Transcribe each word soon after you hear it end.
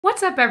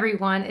What's up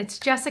everyone? It's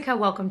Jessica.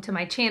 Welcome to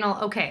my channel.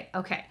 Okay.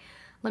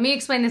 Let me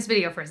explain this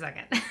video for a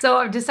second. So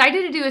I've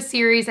decided to do a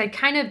series. I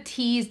kind of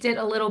teased it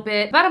a little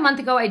bit. About a month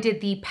ago, I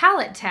did the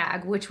palette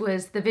tag, which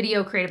was the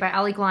video created by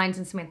Ali Glines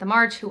and Samantha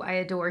March, who I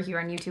adore here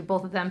on YouTube,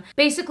 both of them.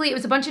 Basically, it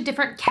was a bunch of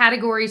different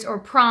categories or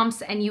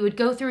prompts, and you would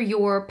go through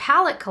your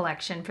palette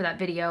collection for that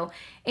video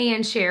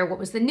and share what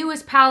was the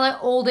newest palette,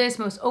 oldest,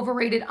 most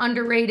overrated,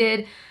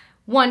 underrated,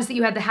 ones that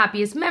you had the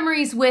happiest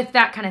memories with,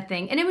 that kind of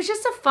thing. And it was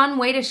just a fun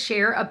way to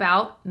share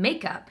about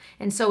makeup.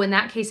 And so in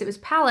that case, it was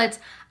palettes.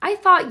 I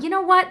thought, you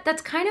know what?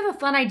 That's kind of a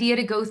fun idea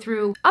to go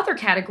through other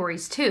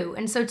categories too.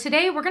 And so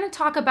today we're gonna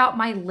talk about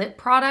my lip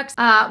products.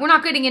 We're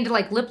not getting into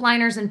like lip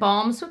liners and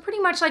balms, but pretty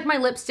much like my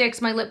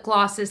lipsticks, my lip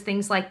glosses,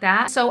 things like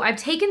that. So I've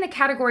taken the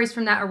categories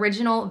from that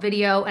original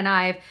video and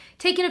I've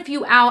taken a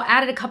few out,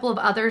 added a couple of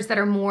others that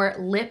are more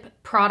lip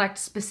product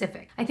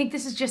specific. I think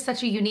this is just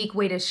such a unique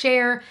way to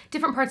share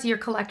different parts of your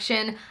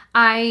collection.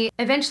 I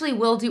eventually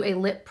will do a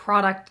lip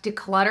product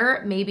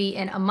declutter, maybe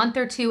in a month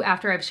or two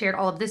after I've shared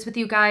all of this with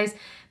you guys,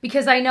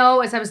 because I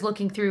know as I was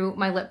looking through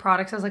my lip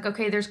products, I was like,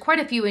 okay, there's quite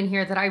a few in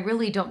here that I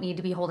really don't need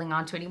to be holding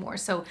on to anymore.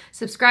 So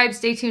subscribe,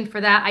 stay tuned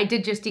for that. I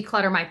did just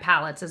declutter my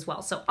palettes as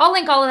well. So I'll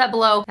link all of that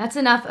below. That's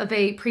enough of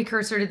a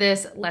precursor to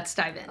this. Let's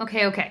dive in.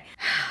 Okay.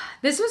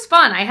 This was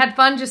fun. I had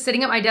fun just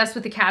sitting at my desk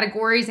with the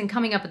categories and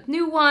coming up with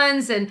new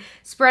ones and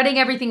spreading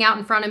everything out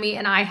in front of me.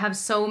 And I have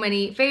so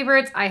many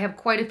favorites. I have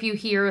quite a few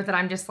here that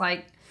I'm just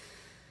like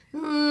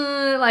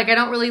I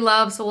don't really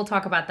love, so we'll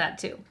talk about that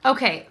too.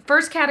 Okay,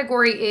 first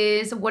category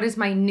is what is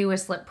my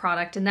newest lip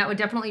product, and that would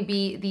definitely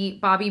be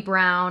the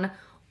Braun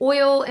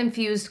oil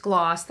infused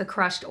gloss, the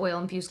crushed oil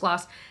infused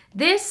gloss.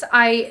 This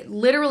I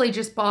literally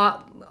just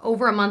bought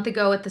over a month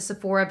ago at the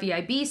Sephora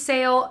VIB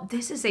sale.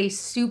 This is a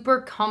super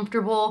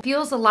comfortable,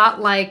 feels a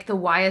lot like the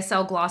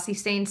YSL Glossy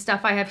Stain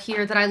stuff I have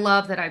here that I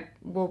love, that I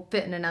will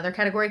fit in another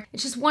category.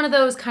 It's just one of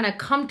those kind of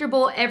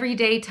comfortable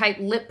everyday type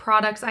lip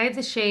products. I have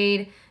the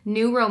shade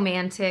New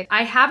Romantic.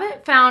 I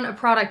haven't found a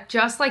product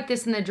just like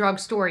this in the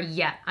drugstore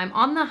yet. I'm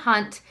on the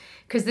hunt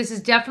because this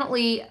is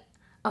definitely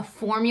a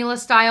formula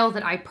style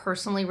that I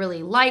personally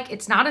really like.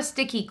 It's not a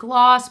sticky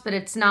gloss, but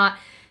it's not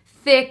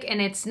thick and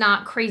it's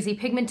not crazy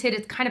pigmented.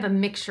 It's kind of a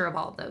mixture of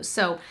all of those.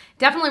 So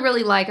definitely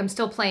really like, I'm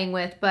still playing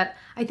with, but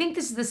I think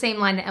this is the same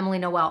line that Emily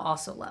Noel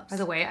also loves. By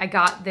the way, I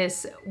got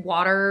this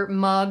water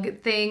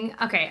mug thing.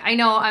 Okay, I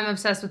know I'm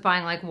obsessed with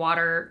buying like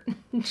water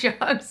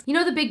jugs. You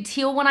know the big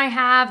teal one I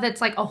have that's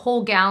like a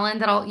whole gallon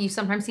that you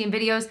sometimes see in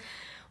videos?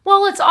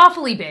 Well, it's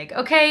awfully big,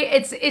 okay?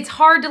 It's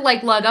hard to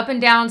like lug up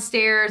and down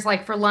stairs.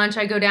 Like for lunch,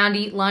 I go down to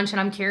eat lunch and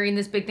I'm carrying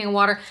this big thing of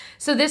water.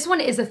 So this one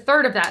is a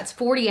third of that. It's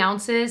 40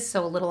 ounces,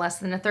 so a little less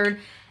than a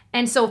third.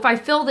 And so if I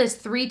fill this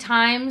 3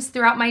 times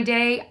throughout my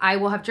day, I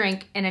will have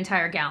drank an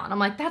entire gallon. I'm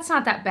like, that's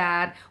not that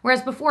bad.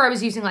 Whereas before I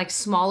was using like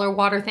smaller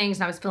water things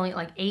and I was filling it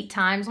like 8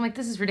 times. I'm like,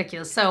 this is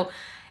ridiculous. So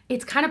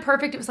it's kind of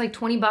perfect. It was like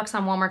 20 bucks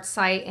on Walmart's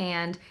site,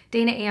 and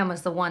Dana Ann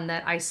was the one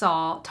that I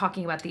saw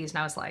talking about these, and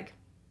I was like,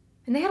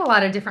 and they had a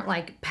lot of different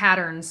like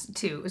patterns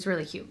too. It was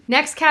really cute.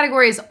 Next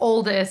category is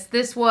oldest.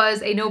 This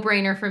was a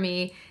no-brainer for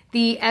me.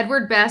 The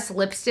Edward Best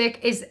lipstick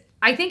is,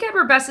 I think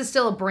Edward Best is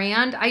still a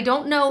brand. I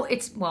don't know,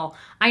 well,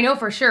 I know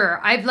for sure.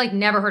 I've like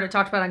never heard it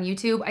talked about on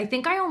YouTube. I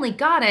think I only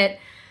got it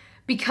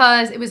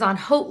because it was on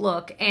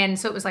HauteLook, and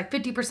so it was like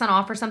 50%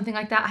 off or something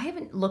like that. I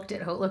haven't looked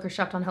at HauteLook or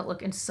shopped on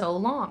HauteLook in so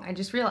long. I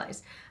just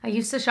realized. I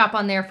used to shop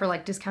on there for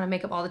like discounted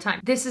makeup all the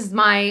time. This is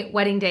my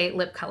wedding day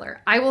lip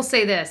color. I will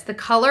say this, the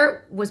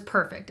color was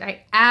perfect.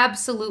 I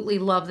absolutely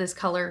love this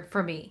color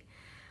for me.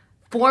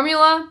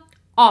 Formula,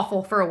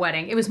 awful for a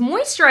wedding. It was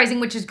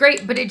moisturizing, which is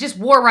great, but it just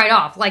wore right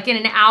off. Like in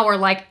an hour,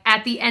 like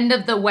at the end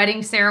of the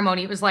wedding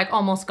ceremony, it was like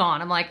almost gone.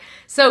 I'm like,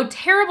 so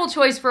terrible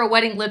choice for a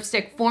wedding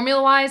lipstick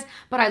formula-wise,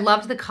 but I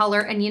loved the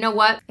color. And you know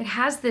what? It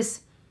has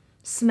this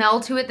smell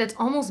to it that's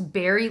almost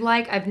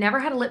berry-like. I've never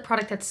had a lip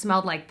product that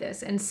smelled like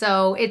this. And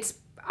so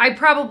I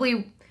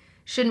probably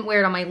shouldn't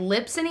wear it on my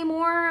lips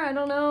anymore. I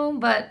don't know,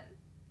 but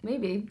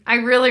maybe. I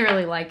really,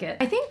 really like it.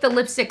 I think the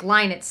lipstick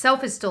line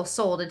itself is still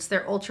sold. It's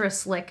their Ultra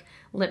Slick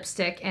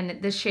lipstick,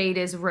 and the shade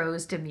is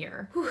Rose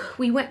Demure.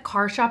 We went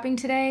car shopping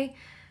today.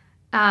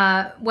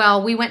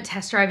 Well, we went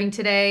test driving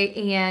today,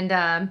 and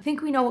I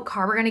think we know what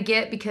car we're gonna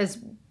get, because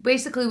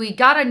basically we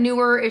got a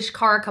newer-ish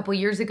car a couple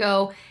years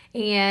ago,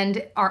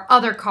 and our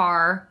other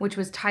car, which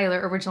was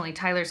originally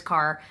Tyler's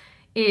car,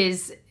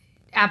 is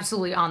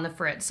absolutely on the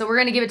fritz. So we're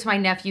gonna give it to my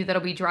nephew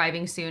that'll be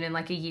driving soon in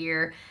like a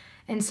year.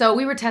 And so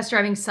we were test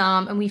driving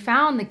some, and we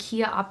found the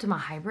Kia Optima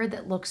Hybrid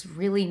that looks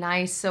really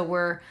nice. So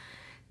we're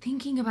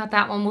thinking about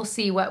that one. We'll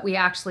see what we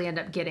actually end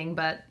up getting,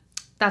 but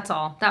that's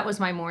all. That was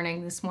my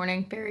morning this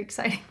morning. Very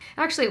exciting.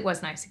 Actually, it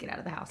was nice to get out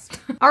of the house.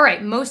 All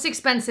right, most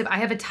expensive. I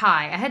have a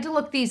tie. I had to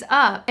look these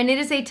up, and it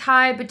is a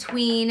tie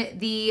between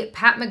the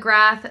Pat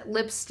McGrath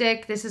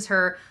lipstick. This is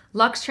her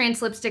Luxe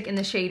Trance lipstick in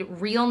the shade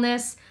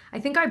Realness. I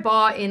think I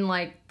bought in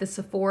like the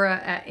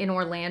Sephora in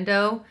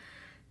Orlando.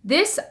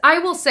 This, I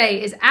will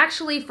say, is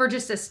actually for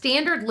just a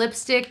standard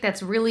lipstick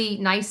that's really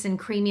nice and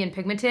creamy and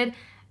pigmented,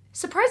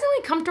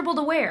 surprisingly comfortable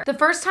to wear. The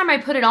first time I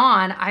put it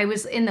on, I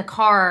was in the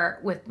car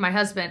with my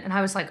husband and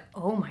I was like,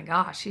 oh my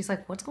gosh. He's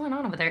like, what's going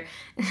on over there?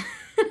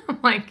 I'm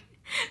like,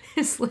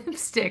 this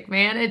lipstick,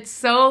 man, it's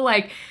so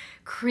like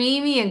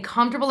creamy and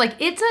comfortable. Like,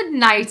 it's a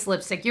nice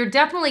lipstick. You're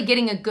definitely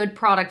getting a good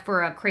product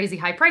for a crazy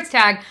high price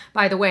tag.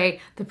 By the way,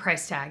 the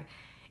price tag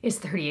is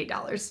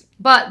 $38.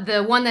 But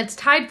the one that's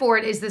tied for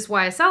it is this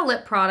YSL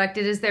lip product.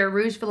 It is their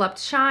Rouge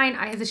Volupte Shine.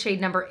 I have the shade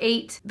number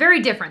 8. Very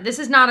different. This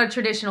is not a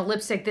traditional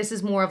lipstick. This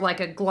is more of like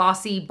a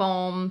glossy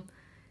balm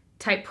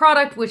type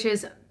product, which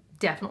is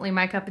definitely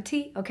my cup of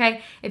tea,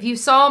 okay? If you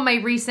saw my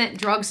recent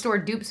drugstore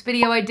dupes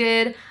video I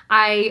did,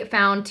 I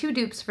found 2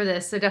 dupes for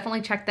this, so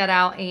definitely check that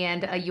out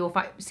and you'll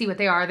see what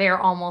they are. They are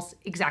almost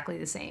exactly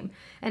the same.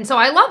 And so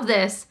I love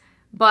this,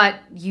 but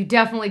you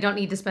definitely don't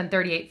need to spend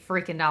 $38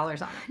 freaking on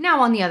it.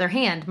 Now, on the other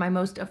hand, my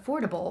most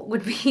affordable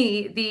would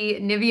be the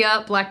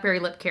Nivea Blackberry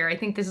Lip Care. I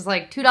think this is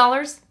like $2,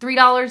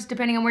 $3,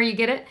 depending on where you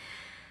get it.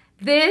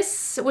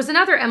 This was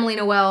another Emily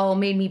Noel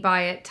made me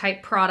buy it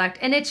type product,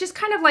 and it's just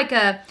kind of like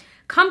a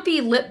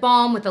comfy lip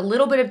balm with a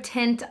little bit of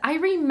tint. I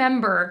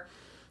remember,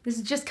 this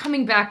is just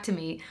coming back to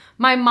me,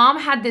 my mom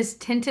had this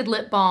tinted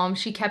lip balm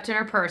she kept in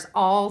her purse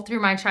all through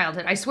my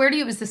childhood. I swear to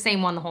you, it was the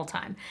same one the whole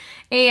time.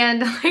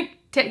 And like,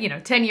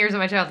 10 years of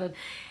my childhood.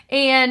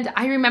 And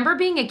I remember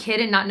being a kid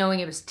and not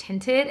knowing it was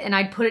tinted, and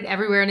I'd put it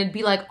everywhere and it'd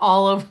be like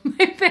all over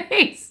my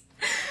face.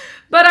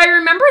 But I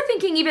remember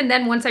thinking even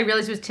then, once I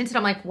realized it was tinted,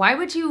 I'm like, why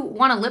would you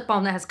want a lip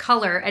balm that has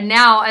color? And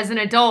now as an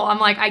adult, I'm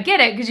like, I get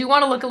it, because you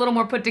want to look a little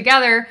more put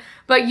together,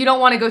 but you don't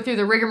want to go through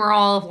the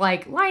rigmarole of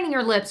like lining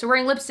your lips or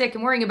wearing lipstick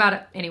and worrying about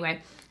it.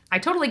 Anyway, I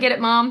totally get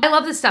it, Mom. I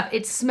love this stuff.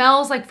 It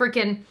smells like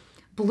freaking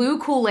blue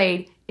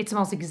Kool-Aid. It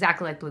smells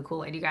exactly like blue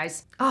Kool-Aid, you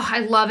guys. Oh,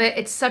 I love it.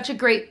 It's such a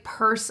great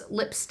purse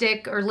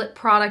lipstick or lip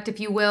product, if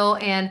you will.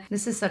 And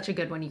this is such a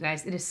good one, you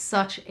guys. It is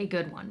such a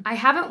good one. I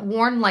haven't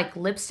worn like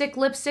lipstick,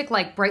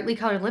 like brightly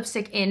colored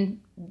lipstick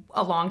in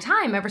a long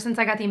time, ever since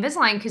I got the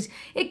Invisalign, because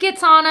it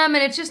gets on them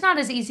and it's just not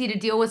as easy to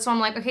deal with. So I'm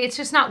like, okay, it's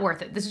just not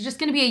worth it. This is just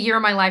gonna be a year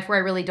of my life where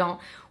I really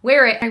don't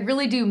wear it. I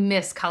really do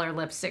miss colored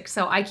lipstick.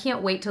 So I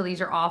can't wait till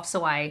these are off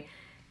so I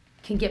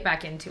can get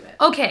back into it.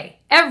 Okay,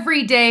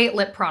 everyday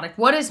lip product.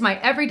 What is my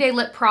everyday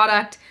lip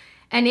product?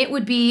 And it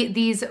would be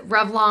these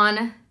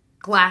Revlon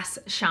Glass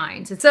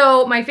Shines.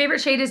 So my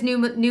favorite shade is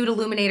Nude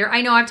Illuminator.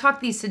 I know I've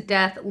talked these to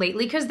death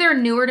lately because they're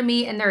newer to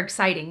me and they're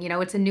exciting. You know,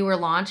 it's a newer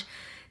launch.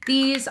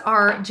 These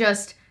are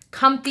just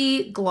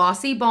comfy,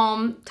 glossy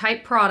balm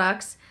type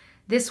products.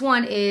 This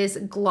one is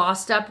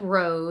Glossed Up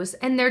Rose,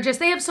 and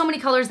they have so many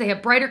colors. They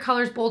have brighter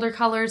colors, bolder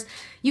colors.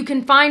 You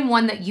can find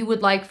one that you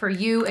would like for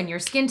you and your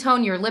skin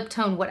tone, your lip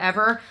tone,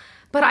 whatever.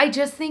 But I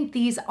just think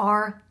these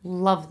are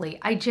lovely.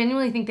 I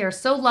genuinely think they're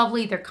so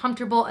lovely. They're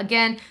comfortable.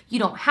 Again, you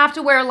don't have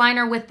to wear a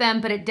liner with them,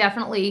 but it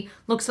definitely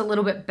looks a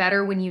little bit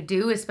better when you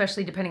do,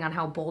 especially depending on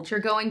how bold you're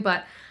going.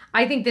 But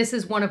I think this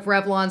is one of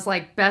Revlon's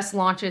like best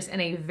launches in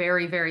a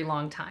very, very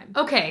long time.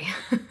 Okay,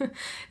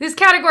 this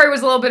category was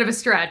a little bit of a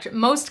stretch.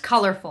 Most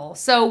colorful.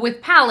 So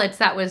with palettes,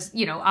 that was,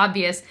 you know,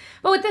 obvious.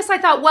 But with this, I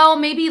thought, well,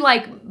 maybe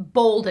like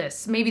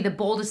boldest. Maybe the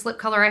boldest lip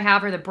color I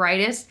have or the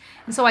brightest.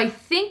 And so I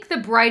think the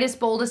brightest,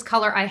 boldest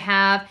color I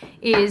have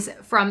is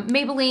from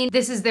Maybelline.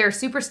 This is their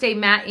Superstay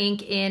Matte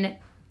Ink in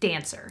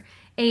Dancer.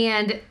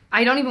 And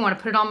I don't even want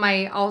to put it on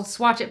I'll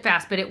swatch it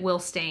fast, but it will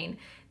stain.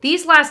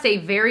 These last a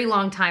very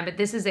long time, but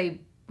this is a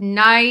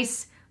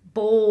nice,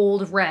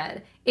 bold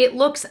red. It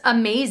looks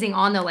amazing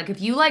on though. Like if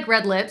you like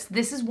red lips,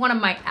 this is one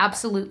of my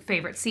absolute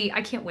favorites. See,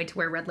 I can't wait to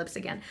wear red lips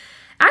again.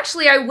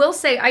 Actually, I will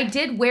say I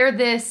did wear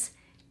this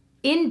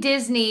in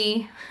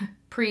Disney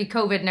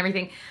pre-COVID and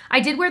everything.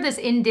 I did wear this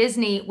in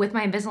Disney with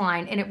my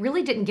Invisalign and it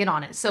really didn't get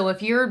on it. So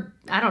if you're,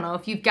 I don't know,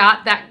 if you've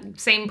got that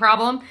same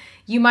problem,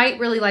 you might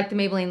really like the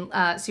Maybelline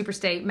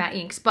Superstay Matte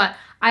Inks. But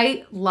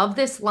I love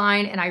this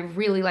line and I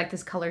really like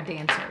this color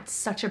Dancer. It's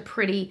such a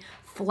pretty,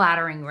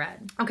 flattering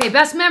red. Okay,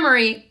 best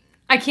memory,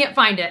 I can't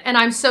find it and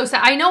I'm so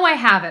sad. I know I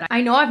have it.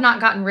 I know I've not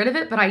gotten rid of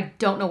it, but I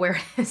don't know where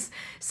it is.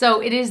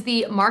 So it is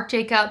the Marc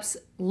Jacobs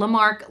La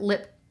Marque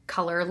lip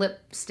color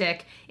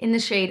lipstick in the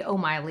shade Oh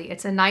Miley.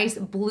 It's a nice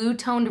blue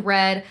toned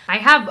red. I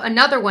have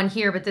another one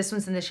here, but this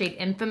one's in the shade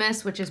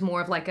Infamous, which is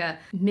more of like a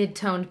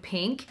mid-toned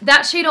pink.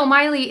 That shade Oh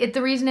Miley,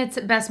 the reason it's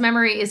best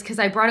memory is because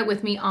I brought it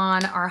with me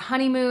on our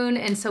honeymoon,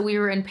 and so we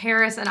were in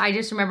Paris, and I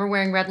just remember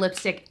wearing red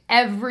lipstick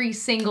every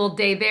single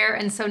day there.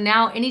 And so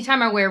now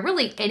anytime I wear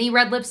really any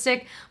red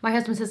lipstick, my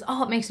husband says,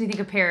 oh, it makes me think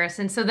of Paris.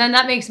 And so then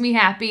that makes me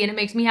happy, and it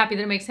makes me happy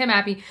that it makes him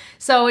happy.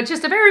 So it's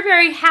just a very,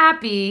 very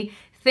happy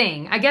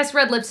thing. I guess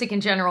red lipstick in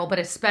general, but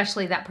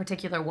especially that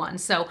particular one.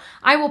 So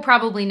I will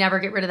probably never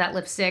get rid of that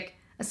lipstick,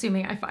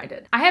 assuming I find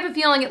it. I have a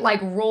feeling it like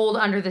rolled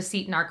under the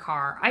seat in our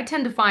car. I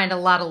tend to find a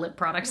lot of lip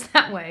products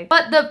that way.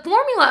 But the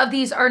formula of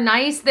these are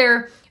nice.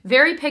 They're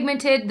very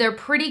pigmented. They're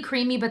pretty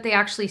creamy, but they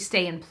actually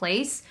stay in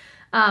place.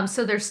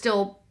 So they're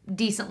still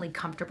decently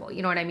comfortable.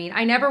 You know what I mean?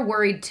 I never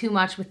worried too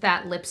much with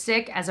that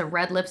lipstick as a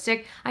red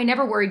lipstick. I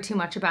never worried too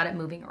much about it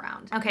moving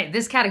around. Okay,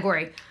 this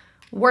category,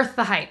 worth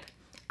the hype.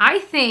 I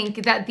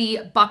think that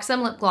the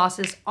Buxom lip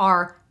glosses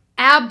are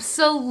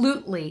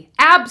absolutely,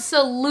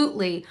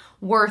 absolutely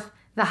worth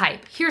the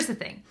hype. Here's the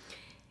thing.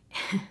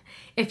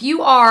 If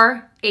you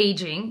are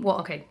aging, well,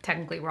 okay,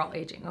 technically we're all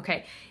aging,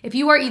 okay. If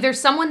you are either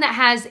someone that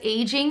has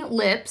aging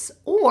lips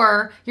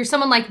or you're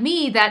someone like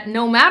me that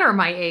no matter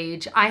my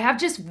age, I have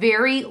just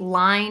very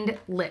lined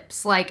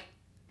lips. Like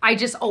I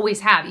just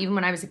always have, even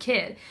when I was a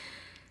kid.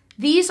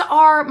 These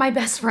are my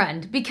best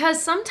friend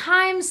because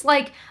sometimes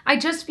like I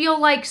just feel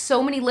like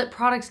so many lip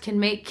products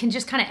can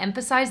just kind of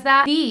emphasize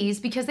that. These,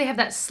 because they have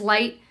that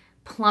slight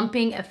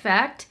plumping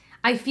effect,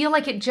 I feel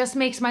like it just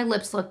makes my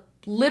lips look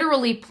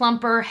literally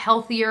plumper,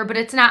 healthier, but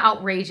it's not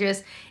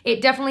outrageous.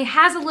 It definitely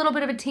has a little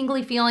bit of a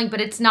tingly feeling,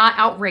 but it's not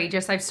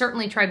outrageous. I've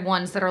certainly tried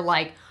ones that are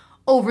like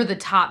over the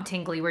top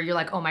tingly where you're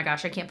like, oh my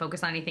gosh, I can't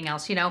focus on anything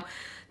else, you know?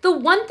 The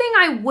one thing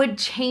I would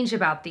change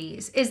about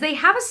these is they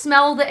have a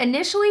smell that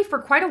initially for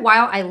quite a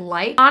while I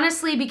liked.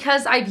 Honestly,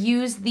 because I've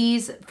used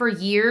these for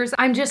years,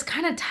 I'm just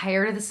kind of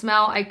tired of the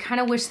smell. I kind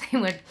of wish they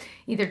would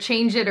either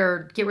change it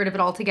or get rid of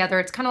it altogether.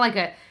 It's kind of like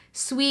a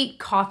sweet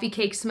coffee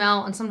cake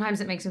smell, and sometimes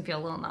it makes me feel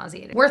a little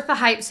nauseated. Worth the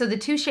hype. So the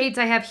two shades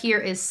I have here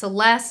is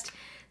Celeste.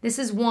 This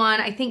is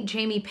one I think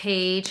Jamie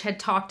Page had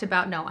talked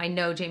about. No, I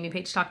know Jamie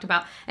Page talked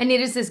about. And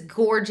it is this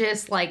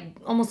gorgeous, like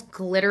almost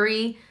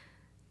glittery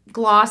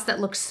gloss that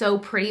looks so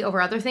pretty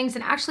over other things.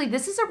 And actually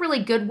this is a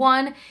really good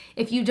one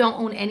if you don't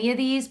own any of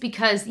these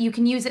because you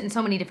can use it in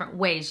so many different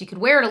ways. You could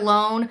wear it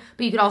alone,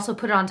 but you could also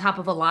put it on top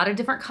of a lot of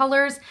different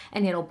colors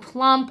and it'll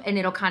plump and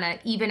it'll kind of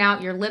even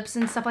out your lips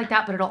and stuff like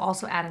that, but it'll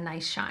also add a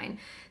nice shine.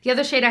 The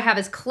other shade I have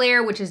is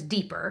Claire, which is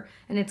deeper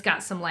and it's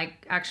got some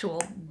like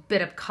actual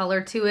bit of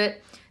color to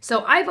it.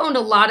 So I've owned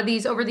a lot of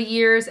these over the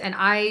years and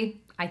I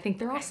think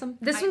they're awesome.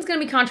 This one's gonna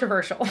be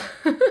controversial.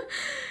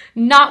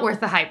 Not worth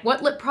the hype.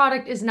 What lip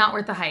product is not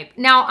worth the hype?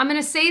 Now, I'm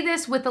gonna say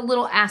this with a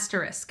little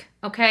asterisk,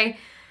 okay?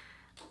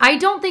 I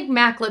don't think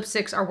MAC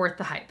lipsticks are worth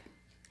the hype.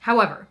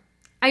 However,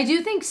 I do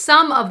think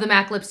some of the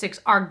MAC lipsticks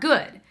are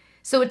good.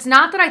 So it's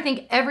not that I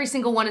think every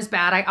single one is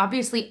bad. I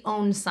obviously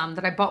own some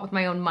that I bought with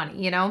my own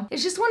money, you know?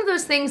 It's just one of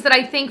those things that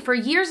I think for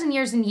years and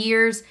years and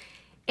years,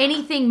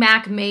 anything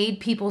MAC made,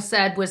 people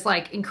said was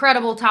like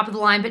incredible, top of the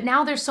line, but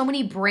now there's so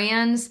many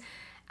brands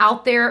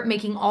out there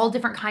making all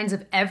different kinds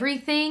of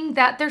everything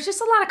that there's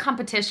just a lot of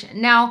competition.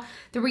 Now,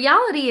 the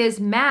reality is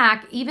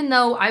MAC, even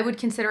though I would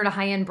consider it a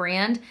high-end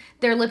brand,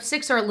 their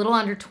lipsticks are a little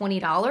under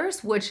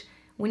 $20, which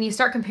when you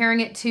start comparing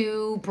it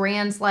to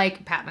brands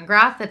like Pat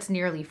McGrath, that's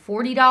nearly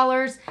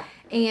 $40,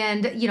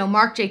 and you know,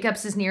 Marc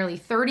Jacobs is nearly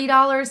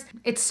 $30.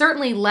 It's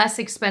certainly less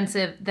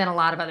expensive than a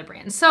lot of other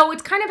brands. So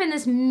it's kind of in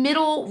this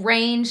middle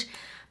range.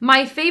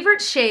 My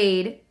favorite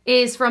shade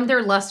is from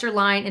their Luster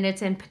line and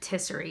it's in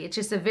Patisserie. It's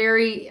just a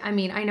very, I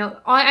mean, I know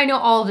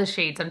all of the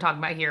shades I'm talking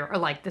about here are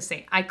like the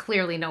same. I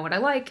clearly know what I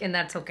like and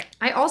that's okay.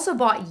 I also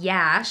bought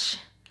Yash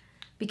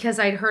because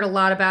I'd heard a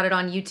lot about it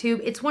on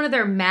YouTube. It's one of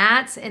their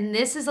mattes and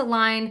this is a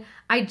line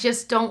I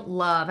just don't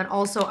love. And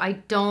also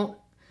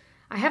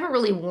I haven't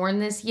really worn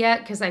this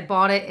yet because I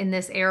bought it in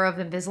this era of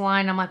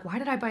Invisalign. I'm like, why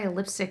did I buy a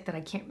lipstick that I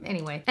can't,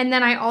 anyway. And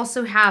then I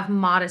also have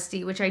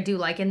Modesty, which I do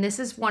like, and this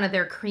is one of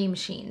their cream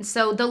sheens.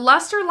 So the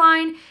Luster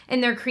line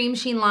and their cream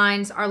sheen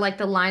lines are like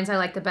the lines I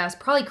like the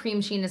best. Probably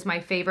cream sheen is my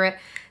favorite.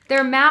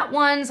 Their matte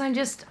ones, I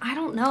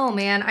don't know,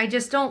 man. I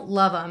just don't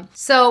love them.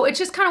 So it's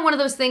just kind of one of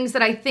those things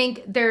that I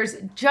think there's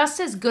just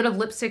as good of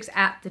lipsticks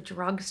at the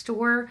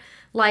drugstore.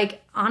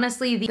 Like,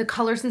 honestly, the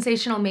Color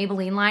Sensational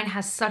Maybelline line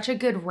has such a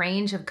good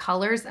range of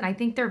colors, and I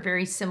think they're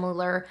very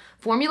similar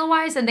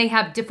formula-wise, and they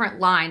have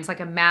different lines, like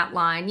a matte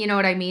line, you know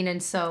what I mean?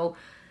 And so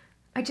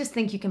I just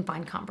think you can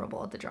find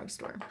comparable at the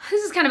drugstore.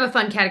 This is kind of a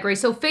fun category.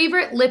 So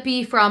favorite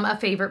lippy from a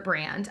favorite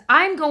brand.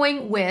 I'm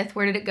going with,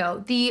 where did it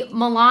go? The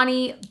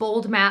Milani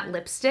Bold Matte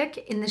Lipstick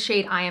in the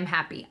shade I Am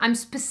Happy. I'm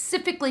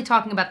specifically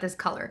talking about this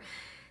color.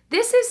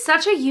 This is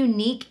such a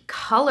unique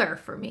color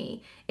for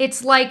me.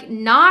 It's like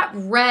not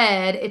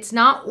red, it's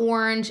not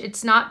orange,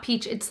 it's not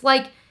peach. It's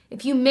like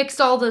if you mixed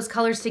all those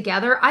colors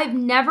together. I've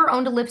never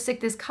owned a lipstick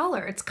this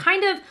color. It's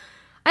kind of,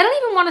 I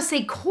don't even want to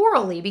say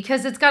corally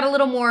because it's got a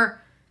little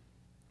more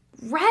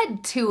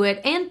red to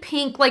it and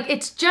pink. Like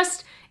it's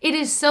just, it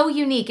is so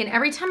unique. And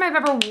every time I've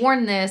ever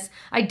worn this,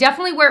 I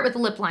definitely wear it with a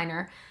lip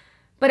liner.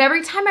 But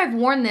every time I've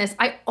worn this,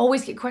 I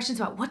always get questions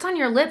about what's on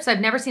your lips.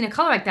 I've never seen a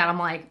color like that. I'm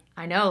like,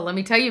 I know, let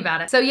me tell you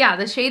about it. So yeah,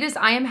 the shade is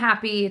I Am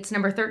Happy. It's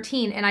number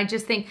 13. And I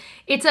just think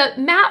it's a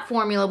matte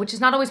formula, which is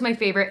not always my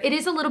favorite. It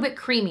is a little bit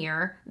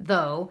creamier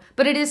though,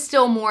 but it is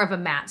still more of a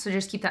matte. So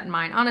just keep that in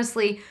mind.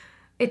 Honestly,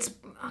 it's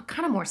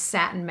kind of more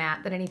satin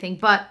matte than anything,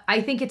 but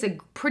I think it's a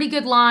pretty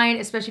good line,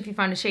 especially if you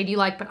find a shade you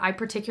like, but I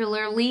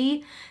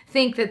particularly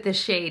think that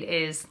this shade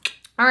is,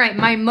 all right,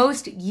 my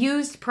most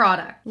used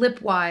product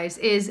lip-wise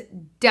is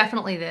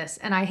definitely this,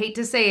 and I hate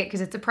to say it because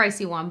it's a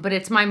pricey one, but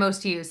it's my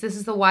most used. This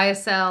is the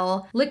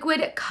YSL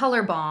Liquid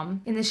Color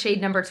Balm in the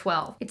shade number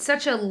 12. It's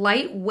such a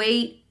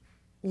lightweight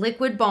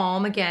liquid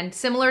balm, again,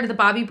 similar to the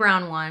Bobbi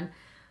Brown one,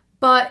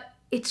 but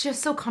It's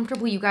just so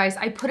comfortable, you guys.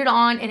 I put it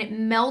on and it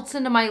melts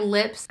into my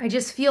lips. I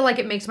just feel like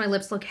it makes my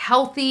lips look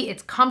healthy.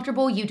 It's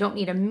comfortable. You don't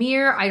need a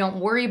mirror. I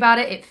don't worry about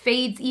it. It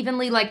fades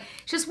evenly. Like,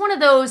 it's just one of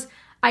those,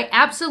 I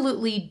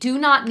absolutely do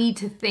not need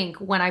to think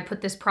when I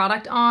put this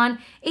product on.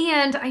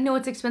 And I know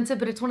it's expensive,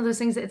 but it's one of those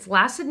things that it's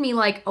lasted me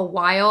like a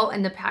while,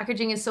 and the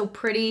packaging is so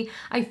pretty.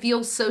 I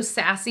feel so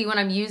sassy when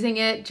I'm using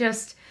it.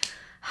 Just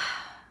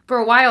for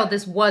a while,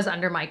 this was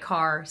under my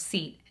car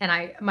seat,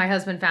 and my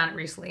husband found it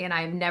recently, and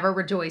I have never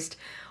rejoiced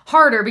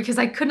harder because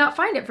I could not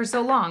find it for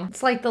so long.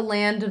 It's like the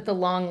land of the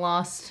long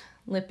lost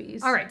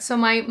lippies. All right, so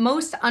my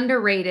most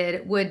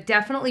underrated would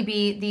definitely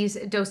be these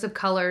Dose of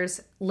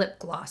Colors lip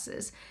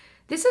glosses.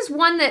 This is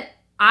one that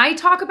I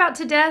talk about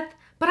to death,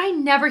 but I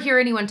never hear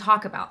anyone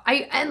talk about.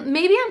 And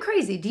maybe I'm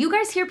crazy. Do you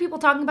guys hear people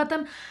talking about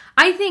them?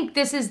 I think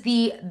this is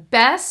the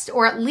best,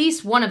 or at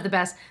least one of the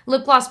best,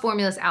 lip gloss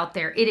formulas out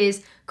there. It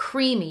is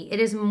creamy. It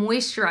is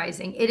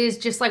moisturizing. It is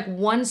just like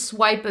one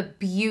swipe of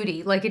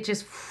beauty. Like it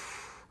just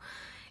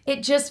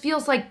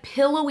feels like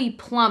pillowy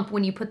plump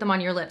when you put them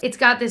on your lips. It's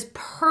got this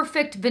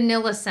perfect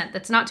vanilla scent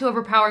that's not too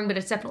overpowering, but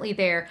it's definitely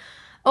there.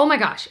 Oh my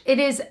gosh, it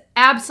is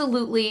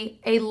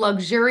absolutely a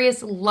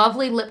luxurious,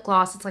 lovely lip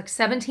gloss. It's like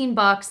 17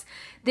 bucks.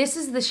 This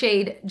is the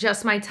shade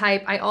Just My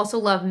Type. I also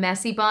love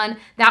Messy Bun.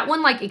 That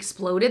one like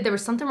exploded. There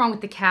was something wrong with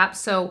the cap,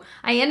 so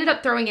I ended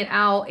up throwing it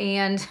out,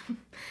 and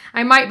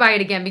I might buy it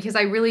again because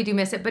I really do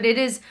miss it, but it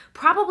is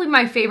probably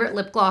my favorite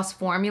lip gloss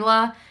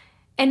formula.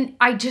 And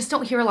I just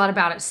don't hear a lot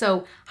about it.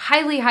 So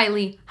highly,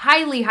 highly,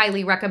 highly,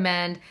 highly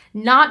recommend.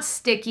 Not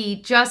sticky,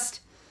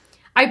 just,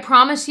 I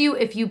promise you,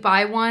 if you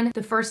buy one,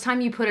 the first time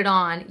you put it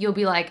on, you'll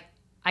be like,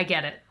 I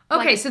get it.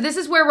 Okay, so this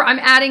is where I'm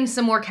adding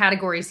some more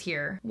categories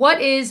here.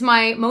 What is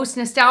my most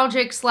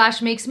nostalgic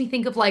 / makes me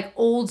think of like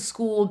old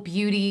school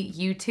beauty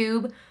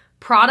YouTube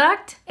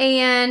product?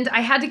 And I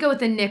had to go with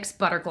the NYX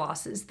Butter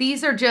Glosses.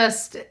 These are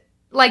just,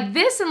 like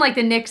this and like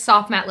the NYX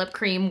Soft Matte Lip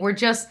Cream were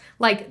just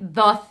like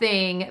the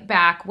thing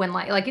back when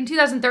like in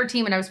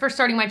 2013 when I was first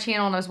starting my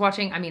channel and I was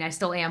watching, I mean, I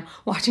still am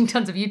watching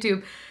tons of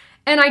YouTube.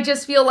 And I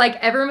just feel like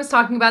everyone was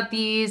talking about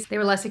these. They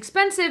were less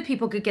expensive.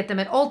 People could get them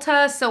at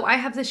Ulta. So I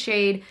have the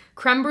shade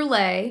Creme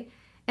Brulee.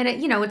 And it,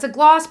 you know, it's a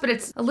gloss, but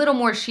it's a little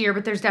more sheer,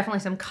 but there's definitely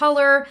some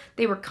color.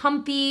 They were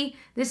comfy.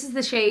 This is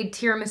the shade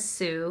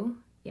Tiramisu.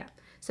 Yeah,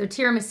 so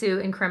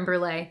Tiramisu and Creme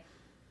Brulee.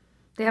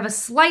 They have a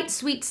slight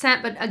sweet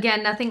scent, but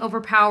again, nothing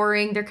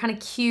overpowering. They're kind of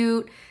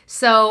cute.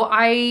 So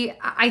I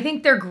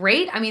think they're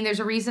great. I mean, there's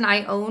a reason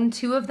I own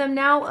 2 of them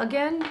now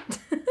again.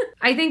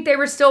 I think they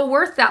were still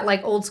worth that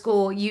like old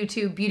school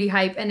YouTube beauty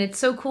hype, and it's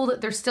so cool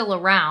that they're still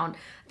around.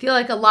 I feel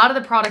like a lot of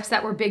the products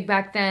that were big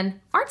back then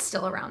aren't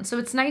still around, so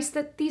it's nice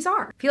that these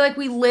are. I feel like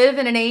we live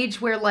in an age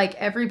where like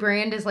every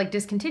brand is like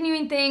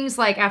discontinuing things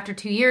like after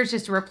 2 years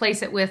just to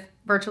replace it with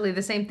virtually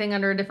the same thing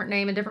under a different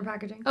name and different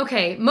packaging.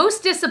 Okay,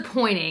 most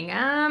disappointing.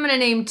 I'm gonna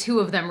name 2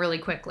 of them really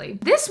quickly.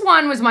 This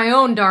one was my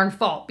own darn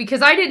fault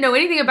because I didn't know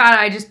anything about it.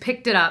 I just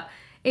picked it up.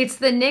 It's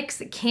the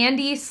NYX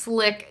Candy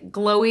Slick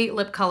Glowy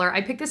Lip Color. I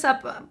picked this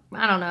up,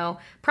 I don't know,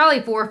 probably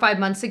 4 or 5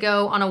 months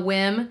ago on a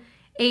whim.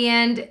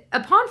 And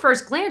upon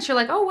first glance, you're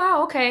like, oh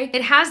wow, okay.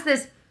 It has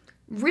this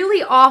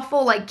really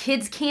awful like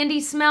kids candy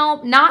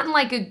smell, not in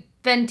like a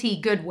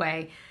Fenty good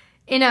way,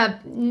 in a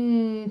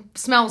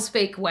smells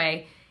fake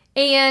way.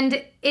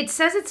 And it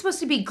says it's supposed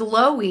to be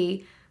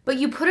glowy, but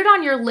you put it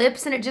on your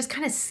lips and it just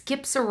kind of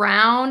skips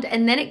around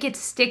and then it gets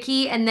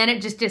sticky and then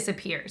it just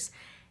disappears.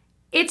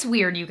 It's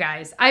weird, you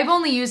guys. I've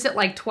only used it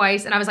like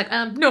twice and I was like,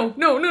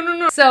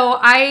 no. So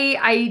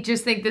I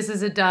just think this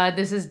is a dud.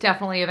 This is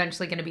definitely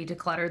eventually gonna be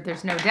decluttered,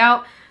 there's no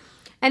doubt.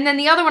 And then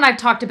the other one I've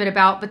talked a bit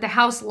about, but the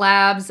Haus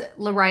Labs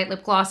Le Riot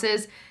lip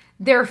glosses,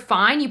 they're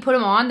fine. You put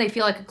them on, they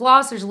feel like a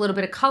gloss. There's a little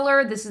bit of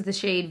color. This is the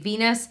shade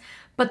Venus,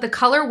 but the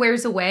color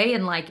wears away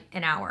in like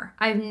an hour.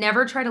 I've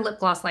never tried a lip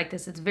gloss like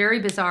this. It's very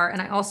bizarre. And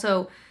I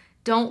also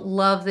don't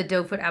love the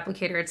doe foot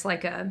applicator. It's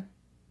like a,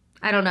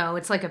 I don't know,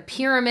 it's like a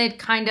pyramid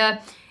kind of.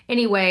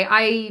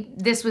 Anyway,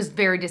 this was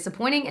very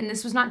disappointing and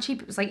this was not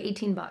cheap. It was like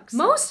 18 bucks.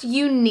 Most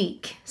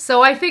unique.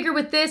 So I figure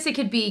with this, it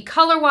could be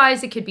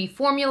color-wise, it could be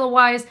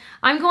formula-wise.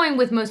 I'm going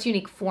with most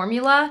unique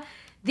formula.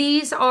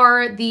 These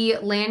are the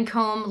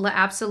Lancome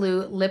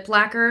L'Absolu Lip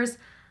Lacquers.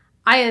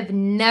 I have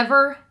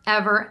never,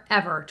 ever,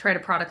 ever tried a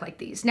product like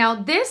these. Now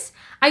this,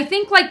 I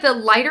think like the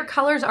lighter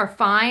colors are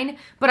fine,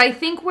 but I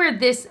think where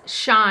this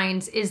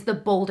shines is the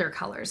bolder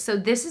colors. So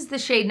this is the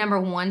shade number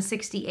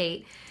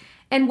 168.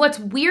 And what's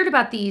weird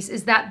about these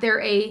is that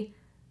they're a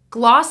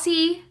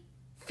glossy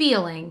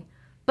feeling,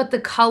 but the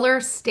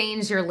color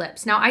stains your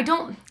lips. Now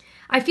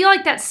I feel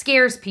like that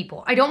scares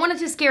people. I don't want it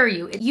to scare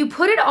you. You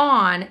put it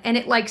on and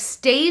it like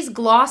stays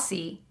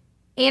glossy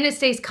and it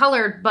stays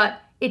colored, but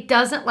it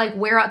doesn't like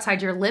wear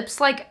outside your lips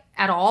like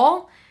at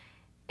all.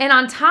 And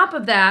on top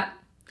of that,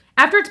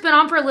 after it's been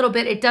on for a little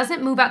bit, it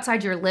doesn't move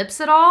outside your lips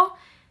at all.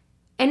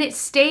 And it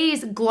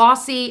stays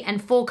glossy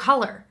and full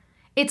color.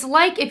 It's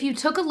like if you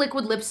took a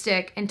liquid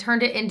lipstick and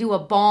turned it into a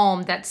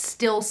balm that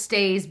still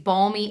stays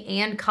balmy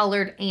and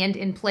colored and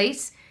in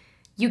place,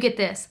 you get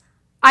this.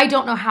 I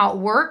don't know how it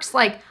works.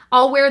 Like,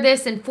 I'll wear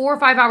this and 4 or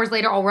 5 hours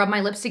later, I'll rub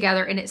my lips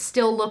together and it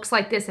still looks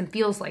like this and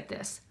feels like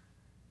this.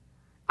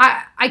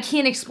 I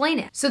can't explain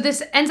it. So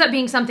this ends up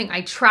being something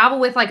I travel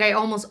with. Like, I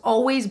almost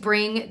always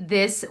bring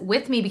this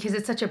with me because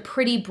it's such a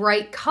pretty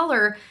bright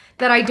color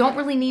that I don't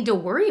really need to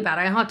worry about.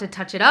 I don't have to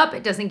touch it up.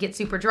 It doesn't get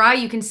super dry.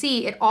 You can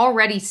see it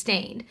already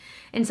stained.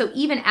 And so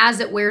even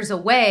as it wears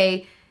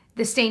away,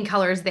 the stain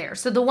color is there.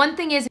 So the one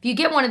thing is, if you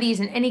get one of these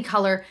in any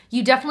color,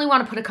 you definitely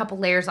want to put a couple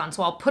layers on.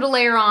 So I'll put a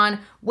layer on,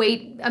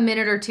 wait a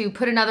minute or two,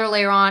 put another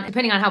layer on.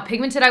 Depending on how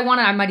pigmented I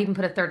want it, I might even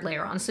put a third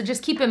layer on. So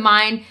just keep in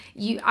mind,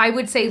 I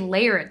would say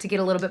layer it to get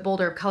a little bit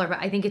bolder of color, but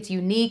I think it's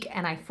unique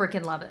and I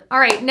freaking love it. All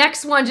right,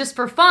 next one, just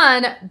for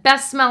fun,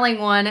 best smelling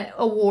one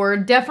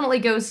award definitely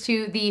goes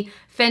to the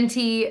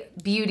Fenty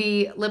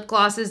Beauty lip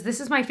glosses. This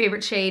is my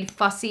favorite shade,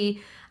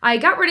 Fussy. I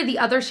got rid of the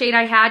other shade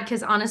I had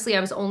because honestly, I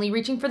was only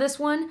reaching for this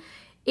one.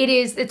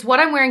 It's what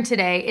I'm wearing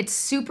today. It's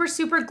super,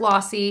 super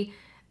glossy.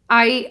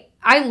 I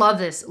love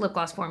this lip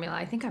gloss formula.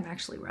 I think I'm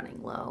actually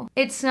running low.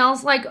 It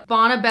smells like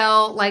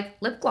Bonnabelle, like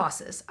lip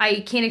glosses.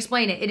 I can't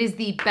explain it. It is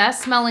the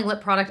best smelling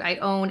lip product I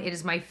own. It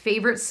is my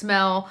favorite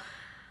smell.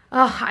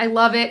 Oh, I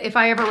love it. If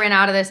I ever ran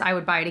out of this, I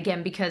would buy it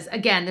again because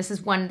again, this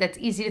is one that's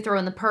easy to throw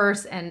in the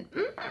purse and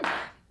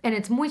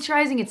it's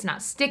moisturizing, it's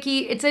not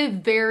sticky. It's a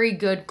very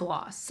good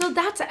gloss. So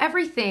that's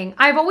everything.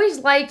 I've always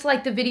liked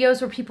like the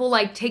videos where people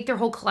like take their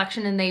whole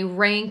collection and they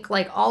rank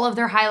like all of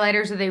their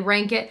highlighters or they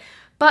rank it.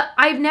 But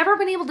I've never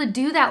been able to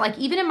do that. Like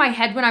even in my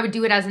head when I would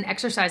do it as an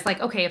exercise,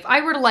 like, okay, if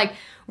I were to like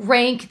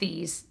rank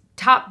these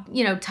top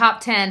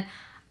 10,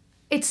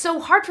 it's so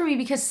hard for me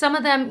because some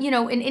of them,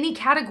 in any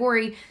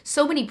category,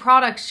 so many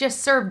products just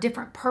serve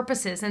different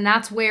purposes. And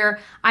that's where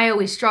I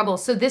always struggle.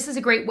 So this is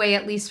a great way,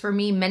 at least for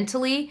me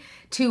mentally,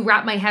 to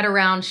wrap my head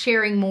around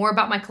sharing more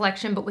about my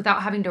collection, but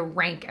without having to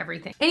rank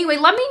everything. Anyway,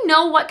 let me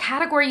know what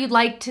category you'd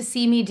like to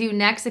see me do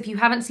next. If you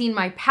haven't seen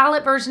my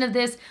palette version of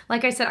this,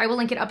 like I said, I will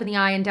link it up in the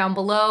eye and down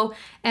below.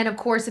 And of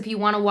course, if you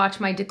wanna watch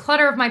my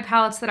declutter of my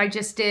palettes that I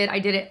just did, I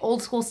did it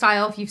old school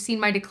style. If you've seen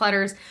my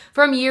declutters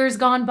from years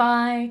gone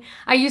by,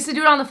 I used to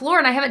do it on the floor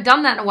and I haven't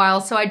done that in a while.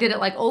 So I did it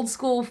like old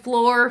school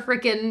floor,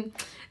 freaking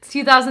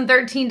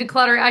 2013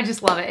 declutter. I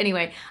just love it.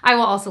 Anyway, I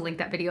will also link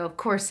that video, of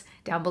course,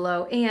 down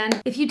below.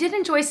 And if you did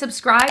enjoy,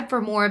 subscribe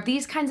for more of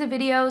these kinds of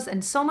videos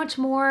and so much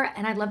more.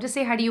 And I'd love to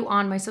say hi to you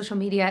on my social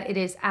media. It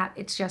is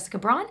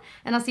 @itsjessicabraun.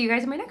 And I'll see you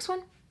guys in my next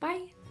one.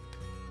 Bye.